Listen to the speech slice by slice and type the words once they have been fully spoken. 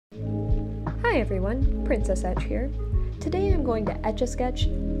Hi everyone, Princess Etch here. Today I'm going to etch a sketch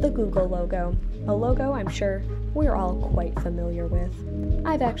the Google logo, a logo I'm sure we're all quite familiar with.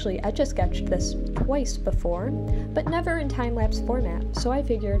 I've actually etch a sketched this twice before, but never in time-lapse format, so I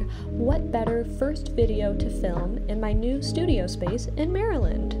figured what better first video to film in my new studio space in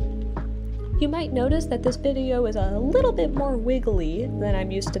Maryland. You might notice that this video is a little bit more wiggly than I'm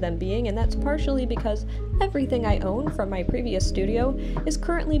used to them being, and that's partially because everything I own from my previous studio is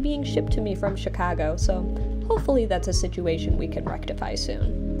currently being shipped to me from Chicago, so hopefully that's a situation we can rectify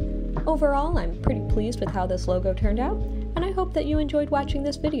soon. Overall, I'm pretty pleased with how this logo turned out, and I hope that you enjoyed watching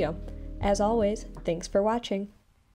this video. As always, thanks for watching.